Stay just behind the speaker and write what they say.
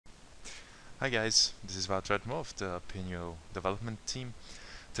Hi guys, this is Valtredmo of the Opigno development team.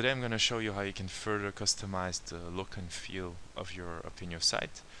 Today I'm going to show you how you can further customize the look and feel of your Opigno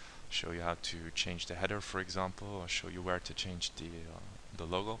site. Show you how to change the header, for example. I'll show you where to change the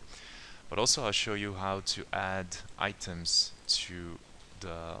logo. But also I'll show you how to add items to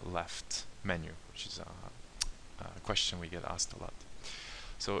the left menu, which is a question we get asked a lot.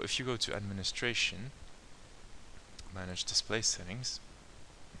 So if you go to Administration, Manage Display Settings,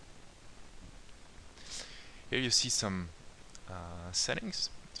 here you see some settings.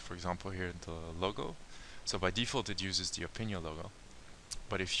 For example, here the logo. So by default it uses the Opigno logo.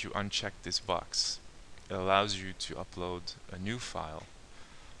 But if you uncheck this box, it allows you to upload a new file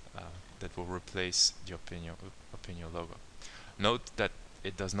that will replace the Opigno logo. Note that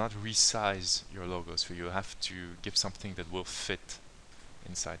it does not resize your logo, so you have to give something that will fit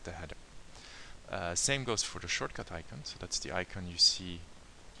inside the header. Same goes for the shortcut icon. So that's the icon you see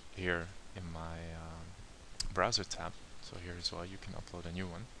here in my browser tab. So here as well you can upload a new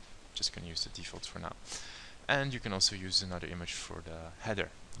one. Just going to use the defaults for now. And you can also use another image for the header.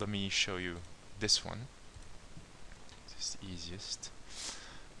 Let me show you this one. This is the easiest.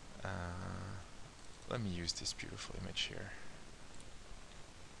 Let me use this beautiful image here.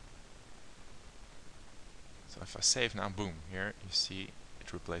 So if I save now, boom, here you see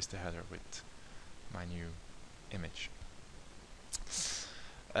it replaced the header with my new image.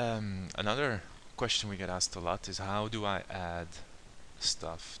 Another question we get asked a lot is, how do I add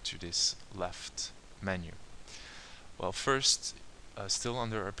stuff to this left menu? Well, first, still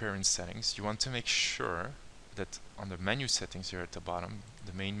under appearance settings, you want to make sure that under menu settings here at the bottom,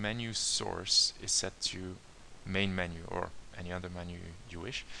 the main menu source is set to main menu or any other menu you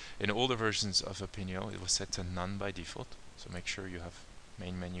wish. In older versions of Opigno, it was set to none by default, so make sure you have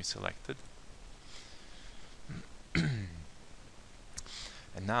main menu selected.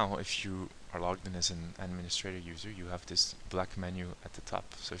 And now, if you are logged in as an administrator user, you have this black menu at the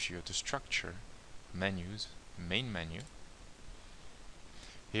top. So if you go to Structure, Menus, Main Menu,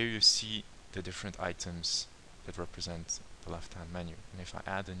 here you see the different items that represent the left-hand menu. And if I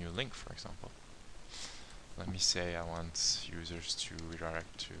add a new link, for example, let me say I want users to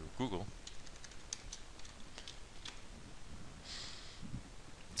redirect to Google.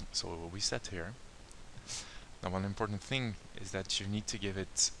 So what will be set here. Now, one important thing is that you need to give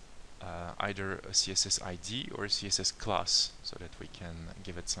it either a CSS ID or a CSS class so that we can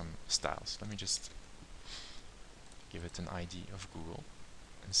give it some styles. Let me just give it an ID of Google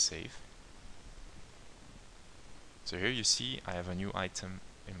and save. So here you see I have a new item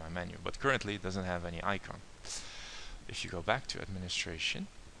in my menu, but currently it doesn't have any icon. If you go back to Administration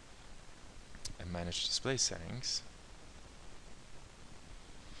and Manage Display Settings,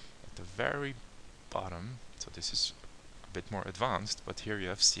 at the very bottom, so this is a bit more advanced, but here you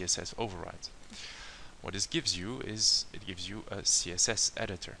have CSS override. What this gives you is, it gives you a CSS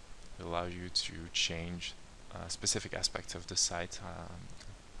editor. It allows you to change specific aspects of the site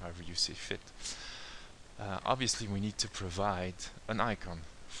however you see fit. Obviously we need to provide an icon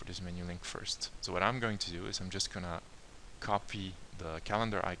for this menu link first. So what I'm going to do is I'm just going to copy the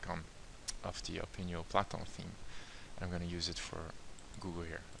calendar icon of the Opigno Platon theme, and I'm going to use it for Google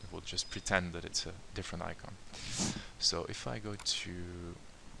here. We'll just pretend that it's a different icon. So if I go to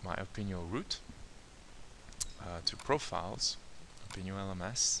my Opigno root, to Profiles, Opigno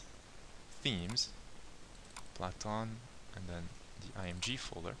LMS, Themes, Platon, and then the IMG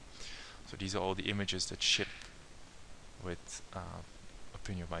folder. So these are all the images that ship with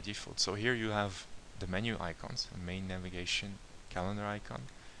Opigno by default. So here you have the menu icons, a main navigation calendar icon.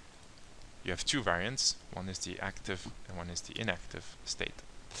 You have two variants, one is the active and one is the inactive state.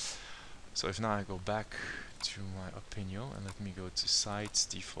 So if now I go back to my Opigno and let me go to Sites,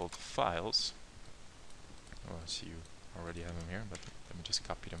 Default Files. Oh, I see you already have them here, but let me just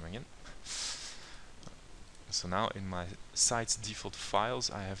copy them again. So now in my Sites Default Files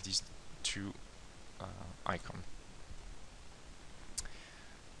I have these two icons.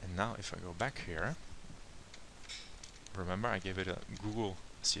 And now if I go back here, remember I gave it a Google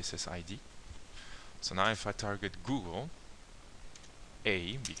CSS ID. So now if I target Google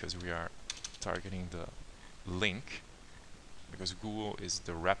A, because we are targeting the link, because Google is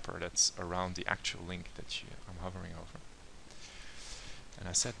the wrapper that's around the actual link that I'm hovering over. And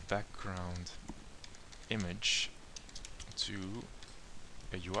I set background image to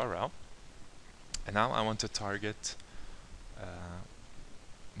a URL. And now I want to target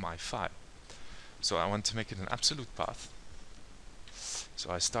my file. So I want to make it an absolute path. So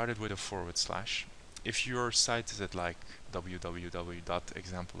I started with a /. If your site is at like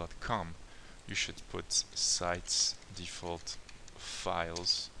www.example.com, you should put sites default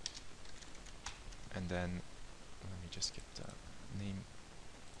files and then let me just get the name.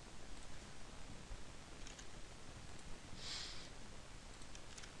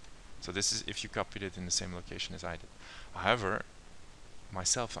 So this is if you copied it in the same location as I did. However,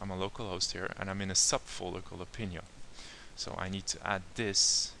 myself, I'm a local host here, and I'm in a subfolder called Opigno. So I need to add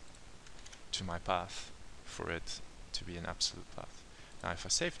this to my path for it to be an absolute path. Now if I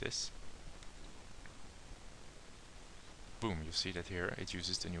save this, boom, you see that here it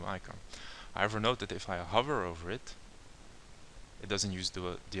uses the new icon. However, note that if I hover over it, it doesn't use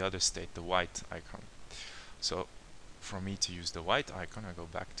the other state, the white icon. So for me to use the white icon, I go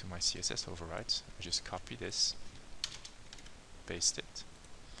back to my CSS overrides, I just copy this, paste it.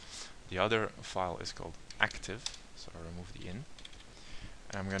 The other file is called active, so I remove the in,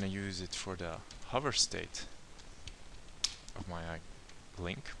 and I'm going to use it for the hover state of my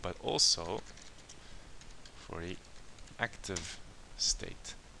link, but also for the active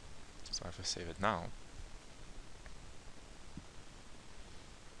state. So if I save it now,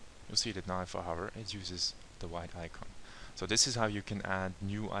 you'll see that now if I hover, it uses the white icon. So this is how you can add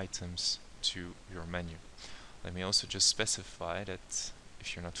new items to your menu. Let me also just specify that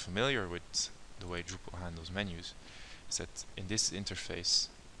if you're not familiar with the way Drupal handles menus, is that in this interface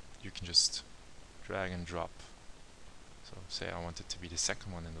you can just drag and drop. So say I want it to be the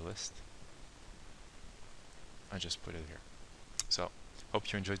second one in the list, I just put it here. So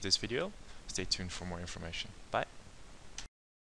hope you enjoyed this video. Stay tuned for more information. Bye.